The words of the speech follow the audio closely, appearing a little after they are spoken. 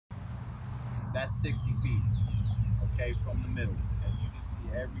that's 60 feet, okay, from the middle. And you can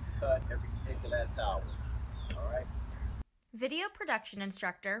see every cut, every nick of that tower, all right? Video production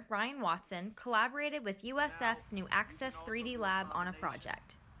instructor Ryan Watson collaborated with USF's new Access 3D lab on a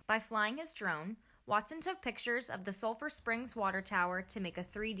project. By flying his drone, Watson took pictures of the Sulphur Springs Water Tower to make a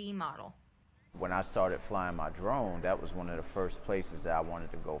 3D model. When I started flying my drone, that was one of the first places that I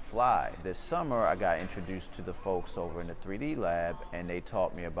wanted to go fly. This summer, I got introduced to the folks over in the 3D lab, and they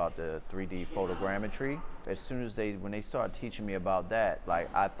taught me about the 3D photogrammetry. As soon as when they started teaching me about that,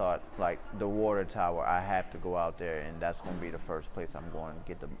 I thought, the water tower, I have to go out there, and that's going to be the first place I'm going to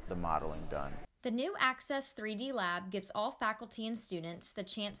get the modeling done. The new Access 3D lab gives all faculty and students the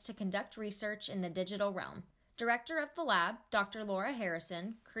chance to conduct research in the digital realm. Director of the lab, Dr. Laura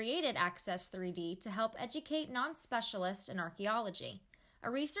Harrison, created Access 3D to help educate non-specialists in archaeology. A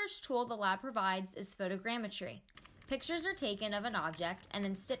research tool the lab provides is photogrammetry. Pictures are taken of an object and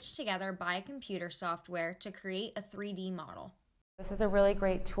then stitched together by a computer software to create a 3D model. This is a really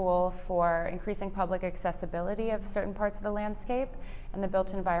great tool for increasing public accessibility of certain parts of the landscape and the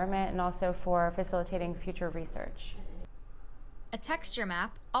built environment, and also for facilitating future research. A texture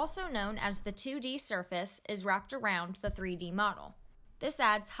map, also known as the 2D surface, is wrapped around the 3D model. This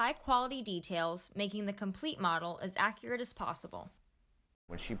adds high-quality details, making the complete model as accurate as possible.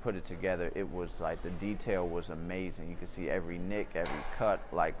 When she put it together, it was the detail was amazing. You could see every nick, every cut,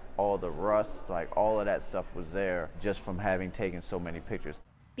 all the rust, all of that stuff was there just from having taken so many pictures.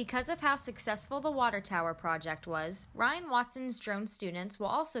 Because of how successful the water tower project was, Ryan Watson's drone students will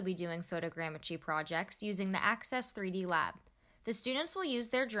also be doing photogrammetry projects using the Access 3D lab. The students will use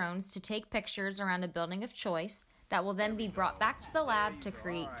their drones to take pictures around a building of choice that will then be brought back to the lab to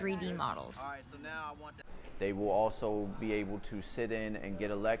create 3D models. They will also be able to sit in and get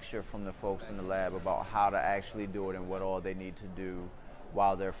a lecture from the folks in the lab about how to actually do it and what all they need to do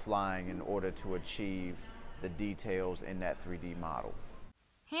while they're flying in order to achieve the details in that 3D model.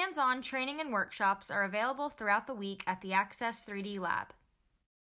 Hands-on training and workshops are available throughout the week at the Access 3D lab.